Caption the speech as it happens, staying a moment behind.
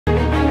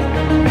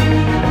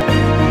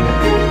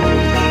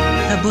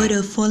But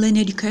a fallen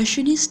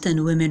educationist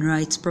and women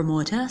rights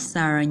promoter,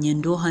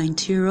 Nyendwoha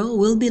Ntiro,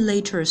 will be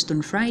laid to rest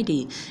on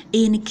Friday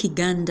in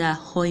Uganda,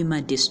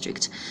 Hoima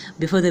district.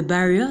 Before the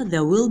burial,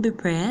 there will be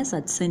prayers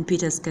at St.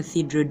 Peter's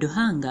Cathedral,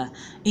 Duhanga,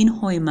 in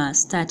Hoima,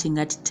 starting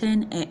at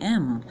 10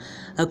 a.m.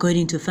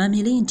 According to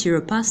family,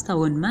 Ntiro passed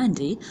away on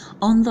Monday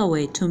on the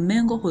way to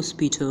Mengo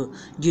Hospital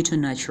due to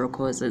natural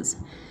causes.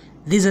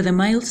 These are the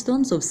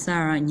milestones of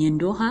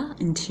Nyendwoha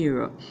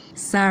Ntiro.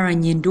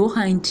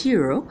 Nyendwoha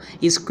Ntiro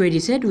is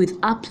credited with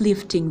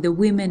uplifting the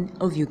women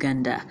of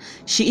Uganda.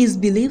 She is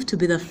believed to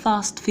be the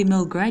first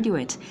female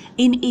graduate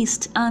in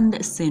East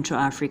and Central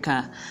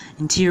Africa.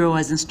 Ntiro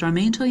was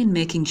instrumental in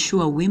making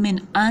sure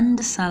women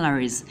earned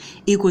salaries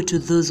equal to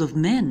those of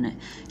men.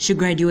 She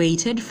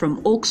graduated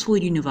from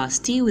Oxford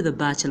University with a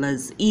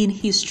bachelor's in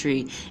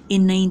history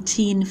in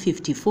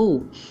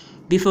 1954.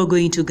 Before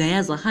going to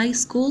Gayaza High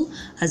School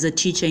as a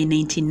teacher in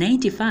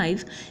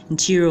 1995,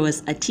 Ntiro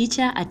was a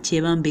teacher at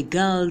Tebambe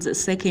Girls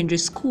Secondary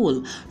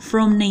School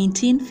from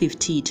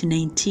 1950 to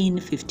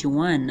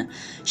 1951.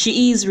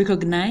 She is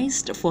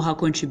recognized for her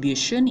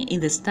contribution in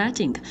the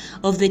starting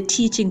of the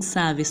Teaching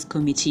Service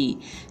Committee.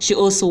 She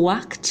also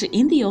worked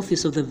in the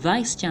office of the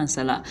Vice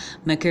Chancellor,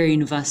 Makerere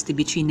University,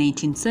 between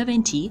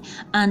 1970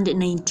 and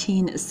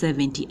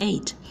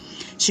 1978.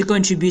 She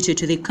contributed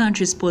to the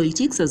country's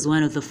politics as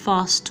one of the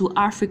first two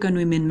African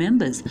women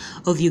members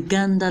of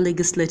Uganda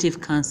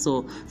Legislative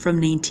Council from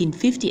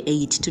 1958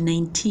 to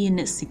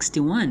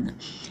 1961.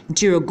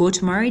 Ntiro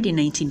got married in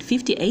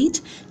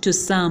 1958 to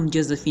Sam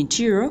Joseph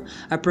Ntiro,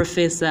 a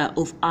professor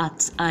of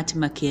arts at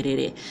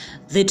Makerere.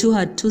 The two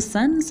had two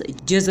sons.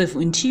 Joseph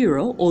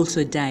Ntiro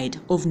also died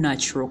of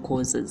natural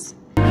causes.